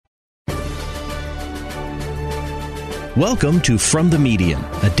Welcome to From the Median,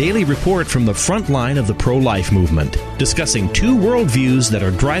 a daily report from the front line of the pro-life movement, discussing two worldviews that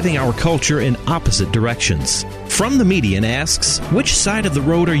are driving our culture in opposite directions. From the Median asks, which side of the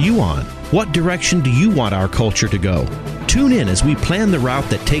road are you on? What direction do you want our culture to go? Tune in as we plan the route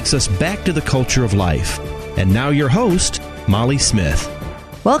that takes us back to the culture of life. And now your host, Molly Smith.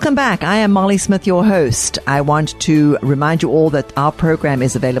 Welcome back. I am Molly Smith, your host. I want to remind you all that our program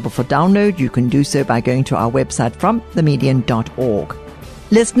is available for download. You can do so by going to our website, fromthemedian.org.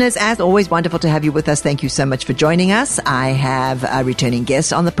 Listeners, as always, wonderful to have you with us. Thank you so much for joining us. I have a returning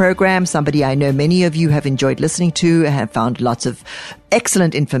guest on the program, somebody I know many of you have enjoyed listening to and have found lots of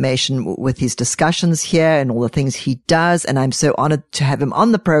excellent information with his discussions here and all the things he does. And I'm so honored to have him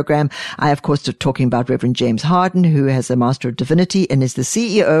on the program. I, of course, are talking about Reverend James Harden, who has a Master of Divinity and is the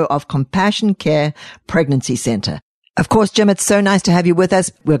CEO of Compassion Care Pregnancy Center. Of course, Jim, it's so nice to have you with us.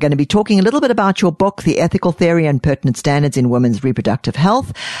 We're going to be talking a little bit about your book, The Ethical Theory and Pertinent Standards in Women's Reproductive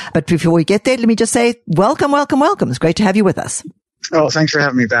Health. But before we get there, let me just say welcome, welcome, welcome. It's great to have you with us. Oh, thanks for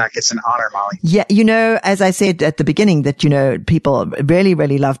having me back. It's an honor, Molly. Yeah, as I said at the beginning that, people really,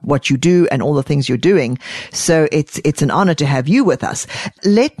 really love what you do and all the things you're doing. So it's an honor to have you with us.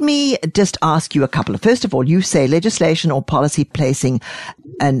 Let me just ask you a couple of, first of all, you say legislation or policy placing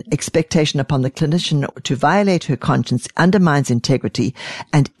an expectation upon the clinician to violate her conscience undermines integrity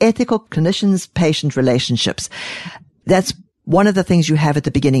and ethical clinicians-patient relationships. That's one of the things you have at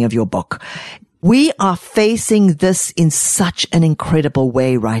the beginning of your book. We are facing this in such an incredible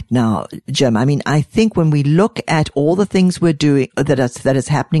way right now, Jim. I mean, I think when we look at all the things we're doing that is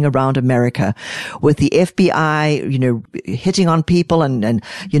happening around America with the FBI, hitting on people and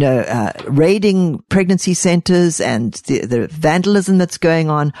raiding pregnancy centers and the vandalism that's going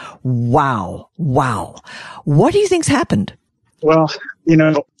on. Wow. What do you think's happened? Well,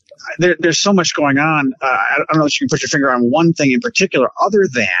 there's so much going on. I don't know if you can put your finger on one thing in particular other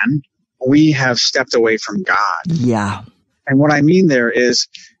than we have stepped away from God. Yeah. And what I mean there is,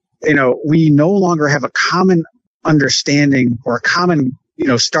 we no longer have a common understanding or a common,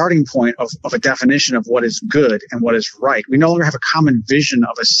 starting point of a definition of what is good and what is right. We no longer have a common vision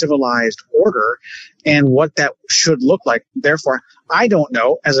of a civilized order and what that should look like. Therefore, I don't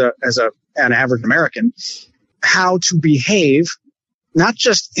know as an average American how to behave, not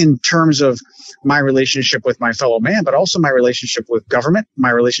just in terms of my relationship with my fellow man, but also my relationship with government,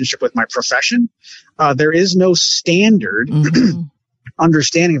 my relationship with my profession. There is no standard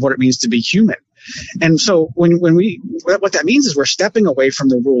understanding of what it means to be human. And so what that means is we're stepping away from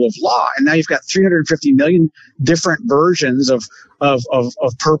the rule of law. And now you've got 350 million different versions of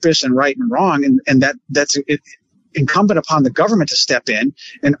purpose and right and wrong. And that's incumbent upon the government to step in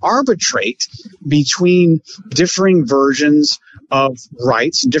and arbitrate between differing versions of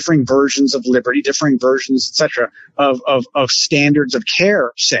rights, differing versions of liberty, differing versions, et cetera, of standards of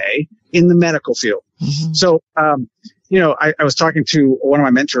care, say, in the medical field. Mm-hmm. So, I was talking to one of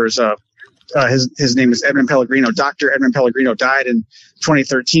my mentors, his name is Edmund Pellegrino. Dr. Edmund Pellegrino died in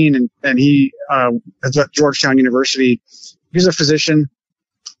 2013, and he is at Georgetown University. He's a physician,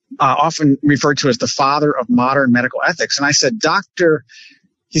 often referred to as the father of modern medical ethics. And I said, Doctor,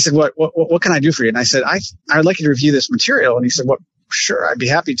 he said, what can I do for you? And I said, I'd like you to review this material. And he said, sure, I'd be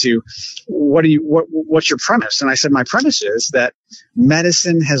happy to. What's your premise? And I said, my premise is that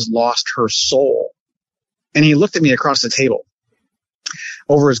medicine has lost her soul. And he looked at me across the table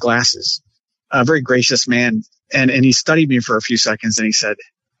over his glasses, a very gracious man. And he studied me for a few seconds and he said,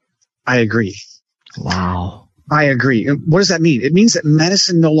 I agree. Wow. I agree. What does that mean? It means that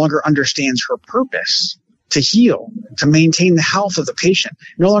medicine no longer understands her purpose to heal, to maintain the health of the patient.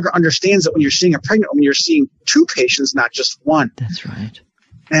 It no longer understands that when you're seeing a pregnant woman, you're seeing two patients, not just one. That's right.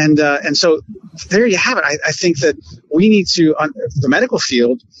 And so there you have it. I think that we need to, the medical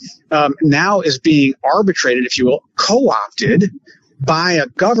field now is being arbitrated, if you will, co-opted by a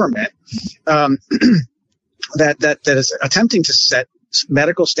government that is attempting to set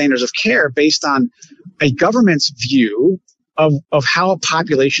medical standards of care based on a government's view of how a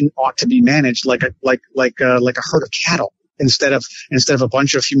population ought to be managed, like a herd of cattle, instead of a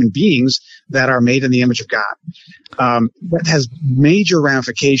bunch of human beings that are made in the image of God. That has major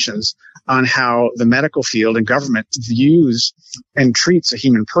ramifications on how the medical field and government views and treats a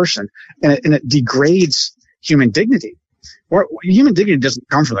human person, and it degrades human dignity. Human dignity doesn't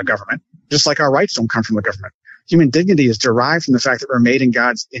come from the government, just like our rights don't come from the government. Human dignity is derived from the fact that we're made in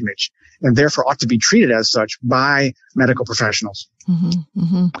God's image and therefore ought to be treated as such by medical professionals.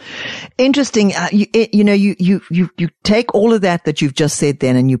 Interesting. You take all of that you've just said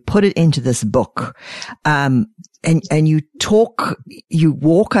then and you put it into this book. And you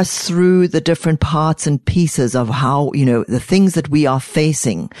walk us through the different parts and pieces of how, the things that we are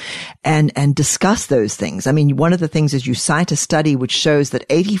facing and discuss those things. I mean, one of the things is you cite a study which shows that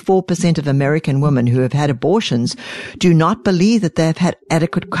 84% of American women who have had abortions do not believe that they've had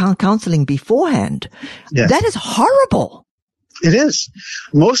adequate counseling beforehand. Yes. That is horrible. It is.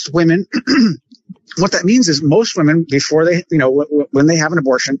 Most women, what that means is most women, before they, when they have an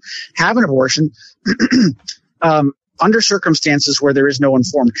abortion, under circumstances where there is no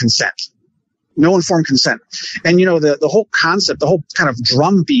informed consent. And, the whole concept, the whole kind of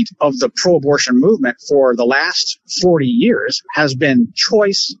drumbeat of the pro-abortion movement for the last 40 years has been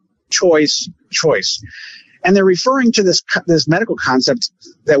choice, choice, choice. And they're referring to this medical concept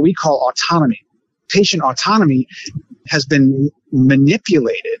that we call autonomy. Patient autonomy has been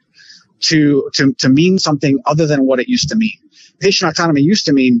manipulated to mean something other than what it used to mean. Patient autonomy used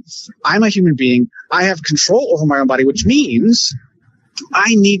to mean I'm a human being. I have control over my own body, which means I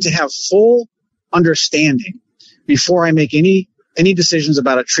need to have full understanding before I make any decisions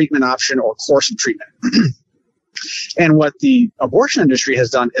about a treatment option or course of treatment. And what the abortion industry has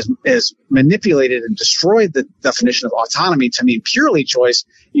done is manipulated and destroyed the definition of autonomy to mean purely choice.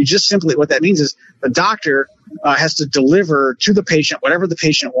 What that means is the doctor has to deliver to the patient whatever the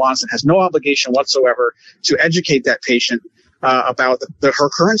patient wants and has no obligation whatsoever to educate that patient about her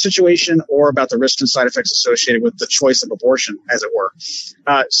current situation or about the risks and side effects associated with the choice of abortion, as it were.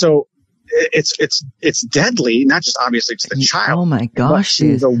 So it's deadly, not just obviously to the child. Oh my gosh. But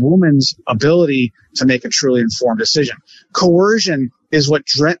to the woman's ability to make a truly informed decision. Coercion is what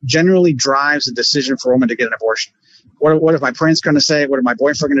generally drives the decision for a woman to get an abortion. What is my parents going to say? What is my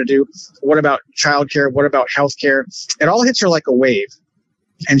boyfriend going to do? What about childcare? What about healthcare? It all hits her like a wave,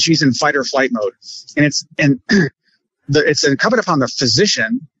 and she's in fight or flight mode. And it's incumbent upon the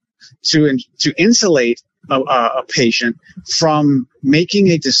physician to insulate a patient from making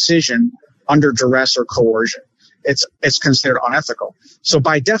a decision under duress or coercion. It's considered unethical. So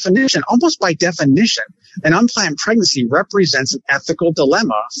almost by definition, an unplanned pregnancy represents an ethical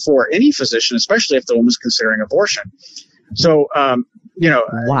dilemma for any physician, especially if the woman's considering abortion. So, wow.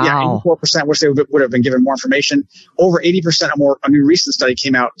 84% wish they would have been given more information. Over 80% or more, a new recent study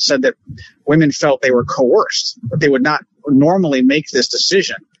came out, said that women felt they were coerced, but they would not normally make this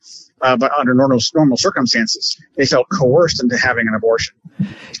decision. But under normal circumstances, they felt coerced into having an abortion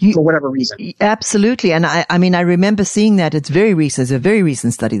for whatever reason. Absolutely. And I mean, I remember seeing that. It's very recent. There's a very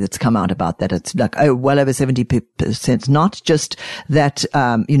recent study that's come out about that. It's like, well over 70%. Not just that,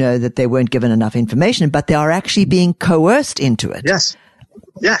 that they weren't given enough information, but they are actually being coerced into it.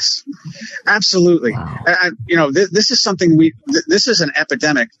 Yes, absolutely. Wow. This is something this is an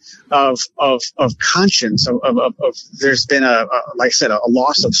epidemic of conscience, of there's been like I said, a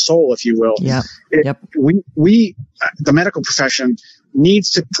loss of soul, if you will. Yeah. We, the medical profession needs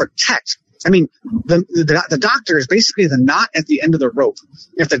to protect. I mean, the doctor is basically the knot at the end of the rope.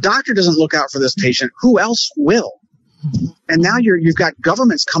 If the doctor doesn't look out for this patient, who else will? And now you've got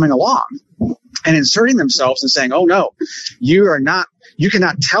governments coming along and inserting themselves and saying, "Oh no, you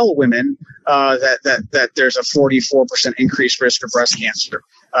cannot tell women that there's a 44% increased risk of breast cancer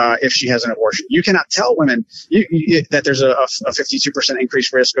if she has an abortion. You cannot tell women that there's a 52%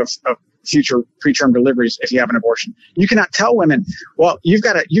 increased risk of future preterm deliveries if you have an abortion. You cannot tell women, well, you've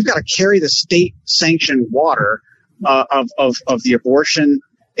got to carry the state sanctioned water of the abortion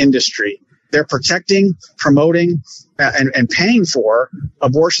industry. They're protecting, promoting, and paying for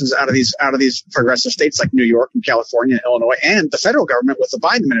abortions out of these progressive states like New York and California and Illinois, and the federal government with the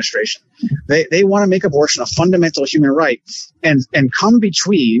Biden administration. They want to make abortion a fundamental human right and come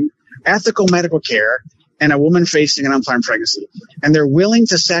between ethical medical care and a woman facing an unplanned pregnancy. And they're willing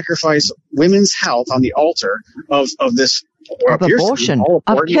to sacrifice women's health on the altar of this of abortion,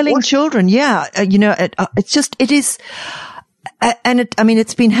 of killing children. Yeah, it is. And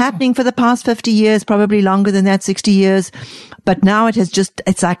it's been happening for the past 50 years, probably longer than that, 60 years. But now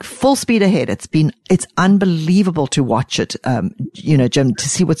it's like full speed ahead. It's unbelievable to watch it, Jim, to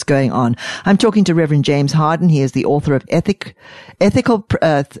see what's going on. I'm talking to Reverend James Harden. He is the author of Ethical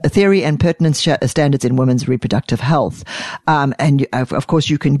Theory and Pertinent Standards in Women's Reproductive Health. And of course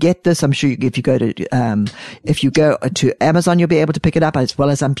you can get this. I'm sure if you go to Amazon, you'll be able to pick it up, as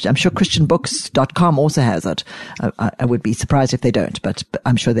well as I'm sure ChristianBooks.com also has it. I would be surprised if they don't, but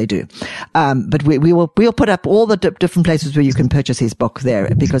I'm sure they do. But we'll put up all the different places where you you can purchase his book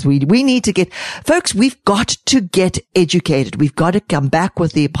there, because we need to get, folks, we've got to get educated. We've got to come back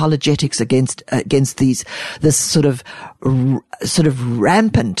with the apologetics against this sort of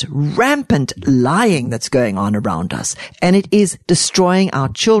rampant lying that's going on around us. And it is destroying our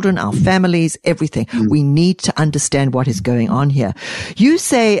children, our families, everything. We need to understand what is going on here. You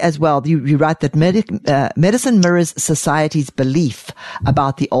say as well, you write that medicine mirrors society's belief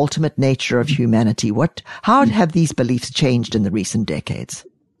about the ultimate nature of humanity. How have these beliefs changed in the recent decades?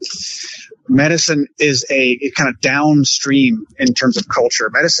 Medicine is a kind of downstream in terms of culture.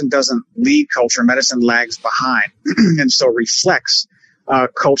 Medicine doesn't lead culture. Medicine lags behind and so reflects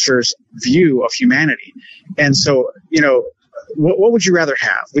culture's view of humanity. And so, what would you rather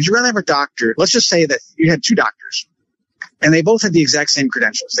have? Would you rather have a doctor? Let's just say that you had two doctors, and they both had the exact same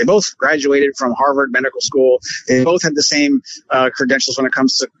credentials. They both graduated from Harvard Medical School. They both had the same credentials when it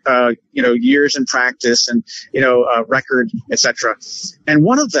comes to years in practice and record, etc. And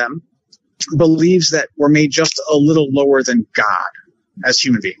one of them believes that we're made just a little lower than God as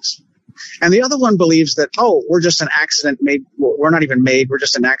human beings, and the other one believes that we're just an accident made. We're not even made. We're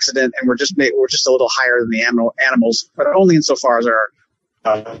just an accident, and we're just a little higher than the animals, but only insofar as our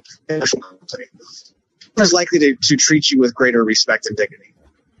intellectual capacity is likely to treat you with greater respect and dignity.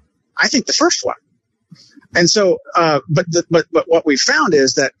 I think the first one. And so, but what we found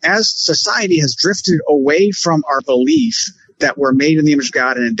is that as society has drifted away from our belief that we're made in the image of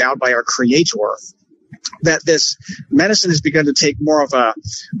God and endowed by our Creator, that this medicine has begun to take more of a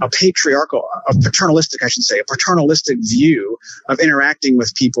paternalistic view of interacting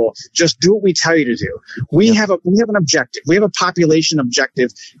with people. Just do what we tell you to do. We have an objective. We have a population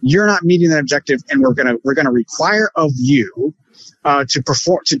objective. You're not meeting that objective, and we're gonna require of you to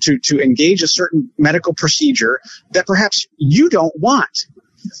perform to engage a certain medical procedure that perhaps you don't want,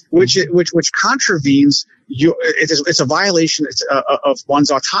 which contravenes you. It's a violation of one's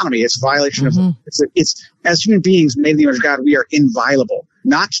autonomy. It's a violation of it's as human beings made in the image of God, we are inviolable,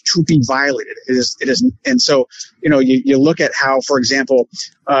 not to be violated. It is, and so you look at how, for example,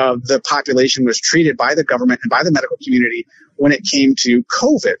 the population was treated by the government and by the medical community when it came to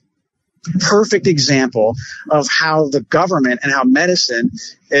COVID. Perfect example of how the government and how medicine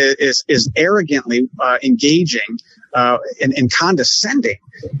is arrogantly engaging in condescending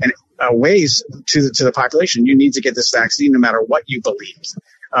and ways to the population. You need to get this vaccine no matter what you believe.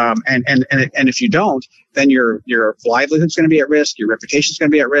 And if you don't, then your livelihood's going to be at risk. Your reputation's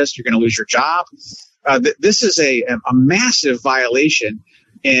going to be at risk. You're going to lose your job. This is a massive violation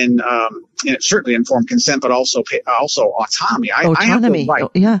in certainly informed consent, but also autonomy. I have the right.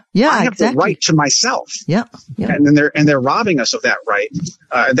 I have the right to myself. Yeah. And they're robbing us of that right.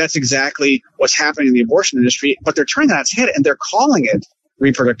 That's exactly what's happening in the abortion industry. But they're turning that on its head, and they're calling it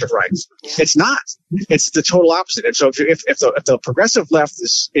reproductive rights. It's not. It's the total opposite. And so if the progressive left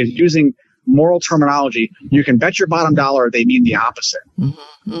is using moral terminology, you can bet your bottom dollar they mean the opposite.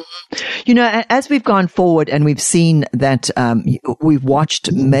 As we've gone forward and we've seen that we've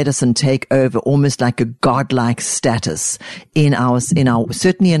watched medicine take over almost like a godlike status in our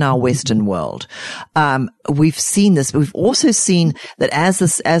certainly in our Western world. We've seen this. We've also seen that as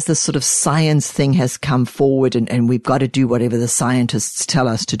this sort of science thing has come forward, and we've got to do whatever the scientists tell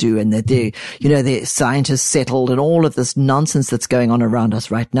us to do, and that the scientists settled, and all of this nonsense that's going on around us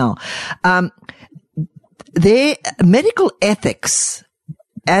right now. Their medical ethics,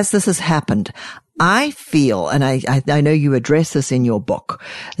 as this has happened, I feel, and I know you address this in your book,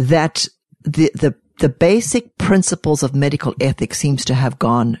 that the basic principles of medical ethics seems to have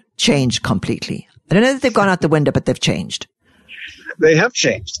changed completely. I don't know that they've gone out the window, but they've changed. They have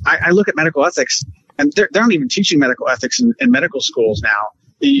changed. I look at medical ethics, and they're not even teaching medical ethics in medical schools now.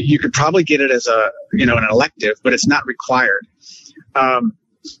 You could probably get it as an elective, but it's not required.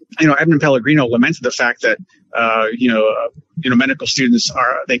 Edmund Pellegrino lamented the fact that, medical students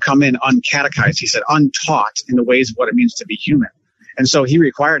they come in uncatechized. He said, untaught in the ways of what it means to be human. And so he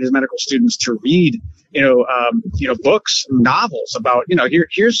required his medical students to read, books, novels about,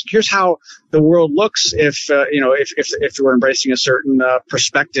 here's how the world looks if we're embracing a certain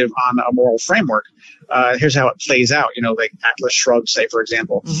perspective on a moral framework. Here's how it plays out, like Atlas Shrugged, say, for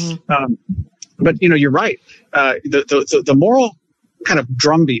example. But you're right. The moral kind of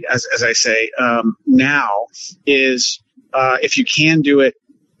drumbeat, as I say, now is if you can do it,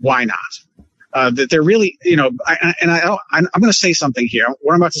 why not? That they're really, I'm going to say something here.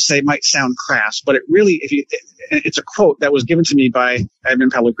 What I'm about to say might sound crass, but it's a quote that was given to me by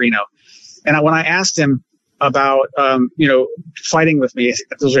Edmund Pellegrino. And when I asked him about, fighting with me,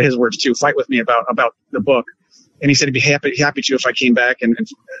 those are his words too, fight with me about the book. And he said he'd be happy to if I came back and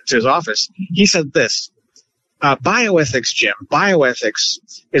to his office. He said this: bioethics, Jim. Bioethics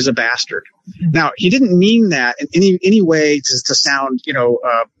is a bastard. Now, he didn't mean that in any way to sound,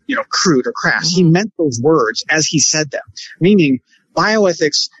 crude or crass. He meant those words as he said them, meaning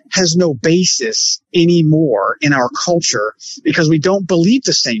bioethics has no basis anymore in our culture because we don't believe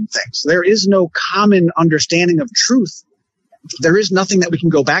the same things. There is no common understanding of truth. There is nothing that we can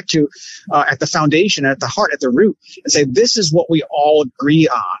go back to at the foundation, at the heart, at the root, and say, this is what we all agree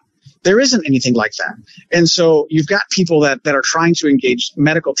on. There isn't anything like that. And so you've got people that are trying to engage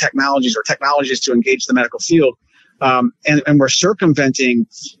medical technologies or technologies to engage the medical field. And we're circumventing,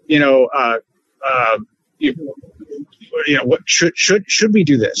 what should we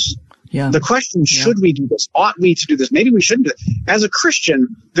do this? Yeah. The question, should we do this? Ought we to do this? Maybe we shouldn't do it. As a Christian,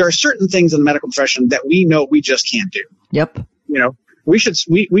 there are certain things in the medical profession that we know we just can't do. Yep. We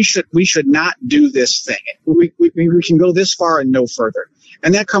should not do this thing. We can go this far and no further.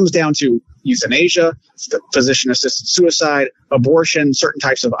 And that comes down to euthanasia, physician-assisted suicide, abortion, certain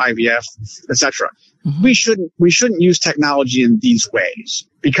types of IVF, etc. Mm-hmm. We shouldn't use technology in these ways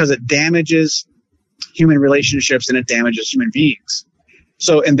because it damages human relationships and it damages human beings.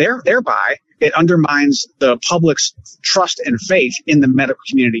 So, and thereby, it undermines the public's trust and faith in the medical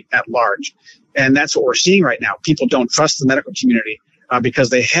community at large. And that's what we're seeing right now. People don't trust the medical community because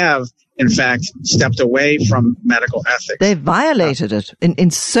they have, in fact, stepped away from medical ethics. They've violated it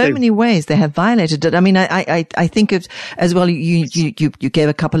in so many ways. They have violated it. I mean, I think of as well. You gave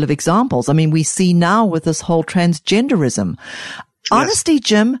a couple of examples. I mean, we see now with this whole transgenderism. Honestly,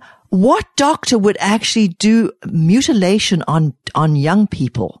 Jim, what doctor would actually do mutilation on young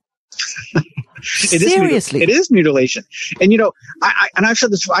people? Seriously, it is mutilation. And I've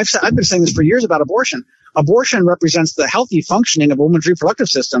said this. I've been saying this for years about abortion. Abortion represents the healthy functioning of a woman's reproductive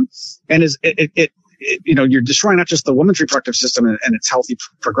system, and you're destroying not just the woman's reproductive system and its healthy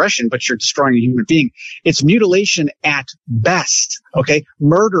progression, but you're destroying a human being. It's mutilation at best, okay?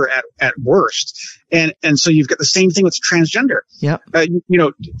 Murder at worst. And so you've got the same thing with transgender. Yeah.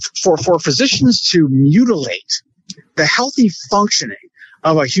 For physicians to mutilate the healthy functioning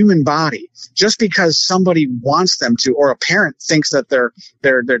of a human body just because somebody wants them to, or a parent thinks that their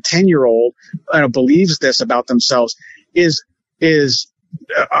 10-year-old believes this about themselves is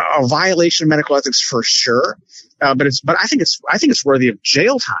a violation of medical ethics for sure. But I think it's worthy of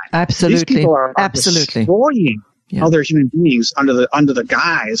jail time. Absolutely. These people are destroying other human beings under the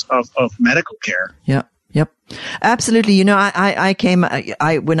guise of medical care. Yeah. Yep. Absolutely. When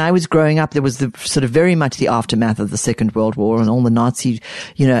I was growing up, there was the sort of very much the aftermath of the Second World War and all the Nazi,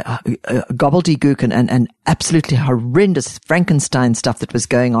 gobbledygook and absolutely horrendous Frankenstein stuff that was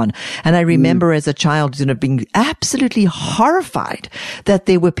going on. And I remember as a child, being absolutely horrified that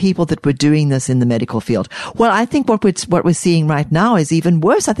there were people that were doing this in the medical field. Well, I think what we're seeing right now is even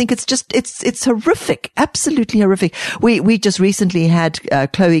worse. I think it's horrific. Absolutely horrific. We just recently had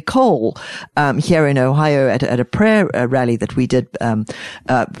Chloe Cole here in Ohio at a prayer rally that we did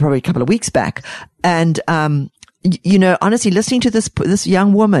probably a couple of weeks back, and honestly, listening to this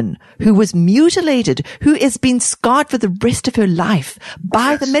young woman who was mutilated, who has been scarred for the rest of her life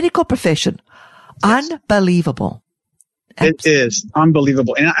by the medical profession, unbelievable. It is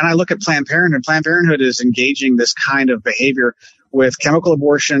unbelievable, and I look at Planned Parenthood. Planned Parenthood is engaging this kind of behavior with chemical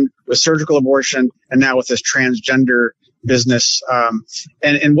abortion, with surgical abortion, and now with this transgender business,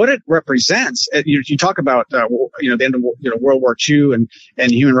 and what it represents. You talk about the end of World War II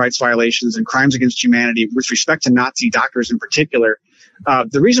and human rights violations and crimes against humanity with respect to Nazi doctors in particular.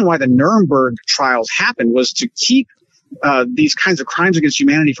 The reason why the Nuremberg trials happened was to keep these kinds of crimes against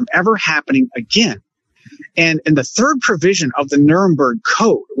humanity from ever happening again. And the third provision of the Nuremberg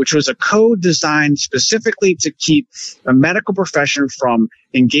Code, which was a code designed specifically to keep the medical profession from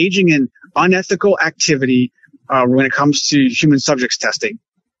engaging in unethical activity when it comes to human subjects testing.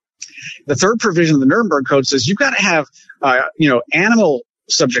 The third provision of the Nuremberg Code says you've got to have, animal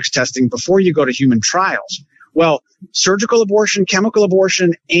subjects testing before you go to human trials. Well, surgical abortion, chemical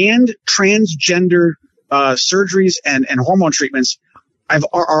abortion, and transgender surgeries and hormone treatments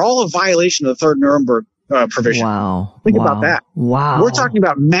are all a violation of the third Nuremberg provision. Wow. Think about that. Wow. We're talking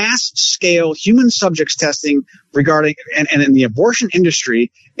about mass scale human subjects testing regarding, and in the abortion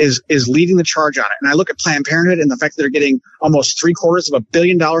industry is leading the charge on it. And I look at Planned Parenthood and the fact that they're getting almost $750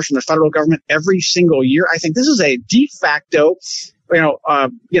 million from the federal government every single year. I think this is a de facto,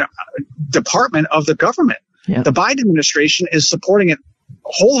 department of the government. Yeah. The Biden administration is supporting it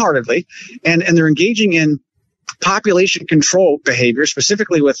wholeheartedly, and they're engaging in population control behavior,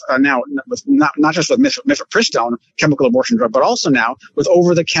 specifically with not just with mifepristone, chemical abortion drug, but also now with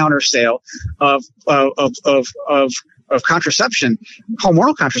over-the-counter sale of contraception,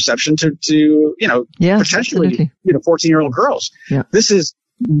 hormonal contraception to potentially, 14-year-old girls. Yeah. This is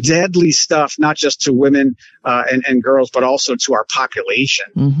deadly stuff, not just to women and girls, but also to our population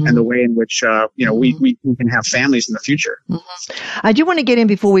and the way in which we can have families in the future. I do want to get in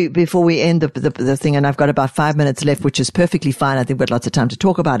before we end the thing, and I've got about 5 minutes left, which is perfectly fine. I think we've got lots of time to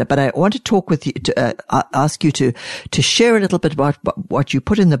talk about it, but I want to talk with you to ask you to share a little bit about what you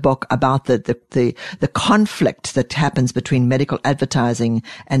put in the book about the conflict that happens between medical advertising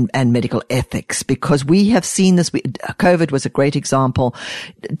and medical ethics, because we have seen this. COVID was a great example.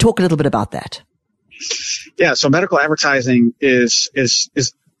 Talk a little bit about that. Yeah. So medical advertising we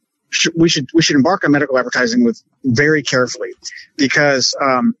should embark on medical advertising with very carefully, because,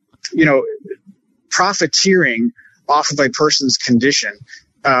 profiteering off of a person's condition,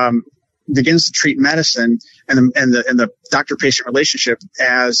 begins to treat medicine and the doctor-patient relationship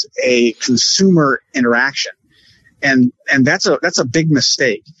as a consumer interaction. And that's a big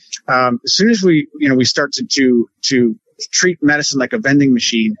mistake. As soon as we start to treat medicine like a vending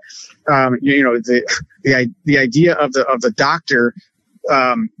machine, the idea of the doctor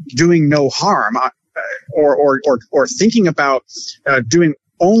doing no harm, or thinking about doing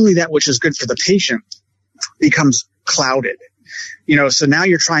only that which is good for the patient becomes clouded. So now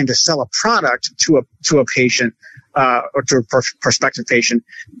you're trying to sell a product to a patient or to a prospective patient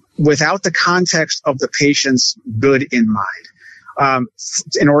without the context of the patient's good in mind,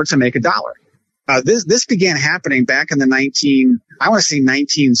 in order to make a dollar. This began happening back in the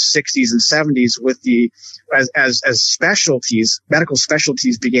 1960s and 70s with as medical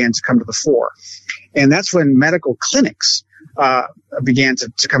specialties began to come to the fore. And that's when medical clinics began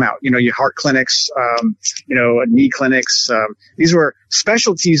to come out. Your heart clinics, knee clinics. These were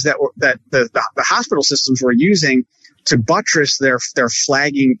specialties that the hospital systems were using to buttress their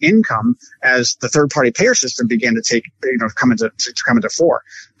flagging income as the third party payer system began to come into fore.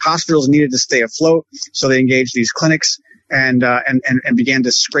 Hospitals needed to stay afloat, so they engaged these clinics and began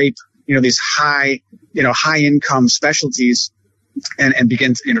to scrape these high income specialties and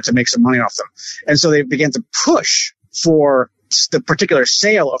begin to make some money off them. And so they began to push for the particular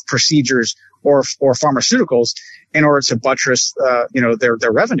sale of procedures or pharmaceuticals in order to buttress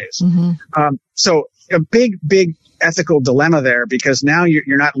their revenues. So a big ethical dilemma there, because now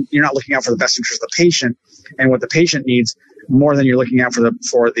you're not looking out for the best interest of the patient and what the patient needs more than you're looking out for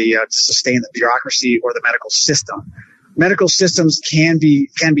to sustain the bureaucracy or the medical system. Medical systems can be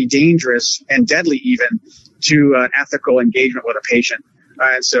dangerous and deadly even to an ethical engagement with a patient.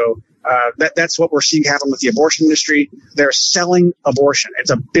 And so that's what we're seeing happen with the abortion industry. They're selling abortion.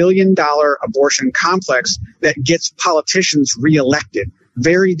 It's $1 billion abortion complex that gets politicians reelected.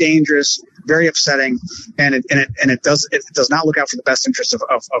 Very dangerous, very upsetting, and it does not look out for the best interests of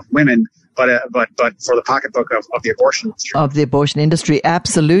women, but for the pocketbook of the abortion industry. Of the abortion industry,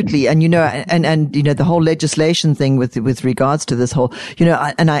 absolutely. And the whole legislation thing with regards to this whole,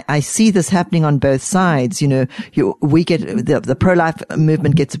 I see this happening on both sides. We get the pro-life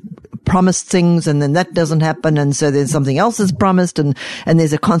movement gets promised things, and then that doesn't happen, and so there's something else is promised, and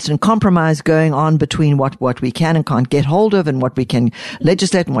there's a constant compromise going on between what we can and can't get hold of and what we can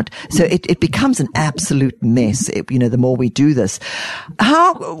legislate and so it becomes an absolute mess, the more we do this.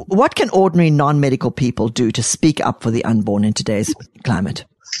 What can ordinary non-medical people do to speak up for the unborn in today's climate?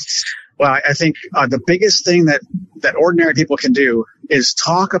 Well, I think the biggest thing that ordinary people can do is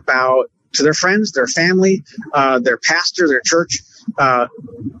talk about to their friends, their family, their pastor, their church,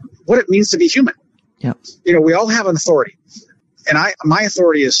 what it means to be human. Yeah. We all have an authority. And my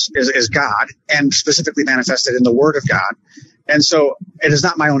authority is God, and specifically manifested in the Word of God. And so it is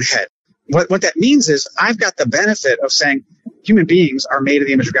not my own head. What that means is I've got the benefit of saying human beings are made in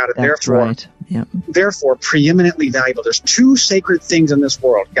the image of God, and therefore preeminently valuable. There's two sacred things in this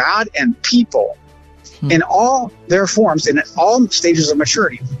world, God and people, in all their forms, in all stages of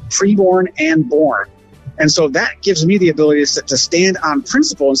maturity, preborn and born. And so that gives me the ability to stand on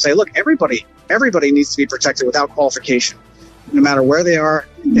principle and say, look, everybody needs to be protected without qualification, no matter where they are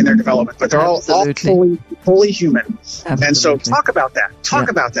in their development. But they're all fully human. Absolutely. And so talk about that.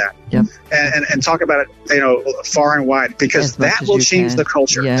 Yep. And talk about it, far and wide, because that will change the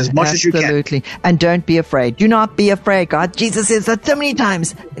culture as much as you can. Absolutely. And don't be afraid. Do not be afraid. Jesus says that so many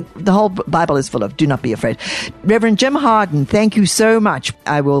times. The whole Bible is full of do not be afraid. Reverend Jim Harden, thank you so much.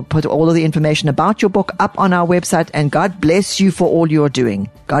 I will put all of the information about your book up on our website, and God bless you for all you're doing.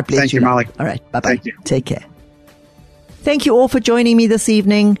 God bless you. Thank you, Molly. All right. Bye-bye. Thank you. Take care. Thank you all for joining me this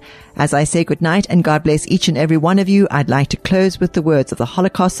evening. As I say goodnight and God bless each and every one of you, I'd like to close with the words of the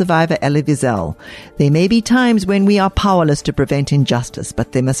Holocaust survivor Elie Wiesel. There may be times when we are powerless to prevent injustice,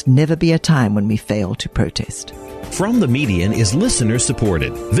 but there must never be a time when we fail to protest. From the Median is listener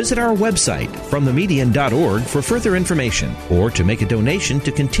supported. Visit our website, fromthemedian.org, for further information or to make a donation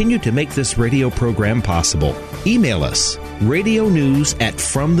to continue to make this radio program possible. Email us,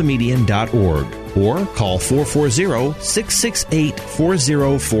 radionews@fromthemedian.org, or call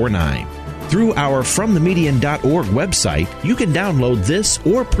 440-668-4049. Through our FromTheMedian.org website, you can download this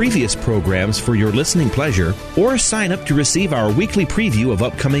or previous programs for your listening pleasure, or sign up to receive our weekly preview of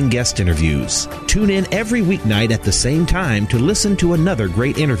upcoming guest interviews. Tune in every weeknight at the same time to listen to another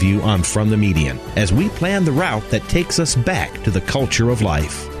great interview on From the Median, as we plan the route that takes us back to the culture of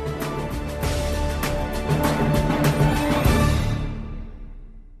life.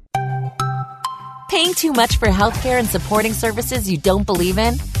 Paying too much for healthcare and supporting services you don't believe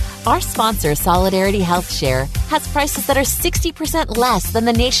in? Our sponsor, Solidarity Health Share, has prices that are 60% less than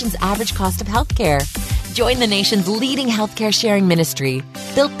the nation's average cost of healthcare. Join the nation's leading healthcare sharing ministry,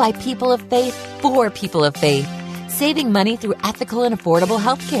 built by people of faith for people of faith, saving money through ethical and affordable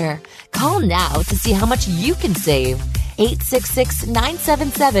healthcare. Call now to see how much you can save.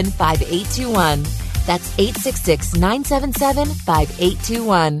 866-977-5821. That's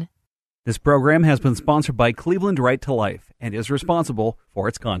 866-977-5821. This program has been sponsored by Cleveland Right to Life and is responsible for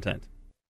its content.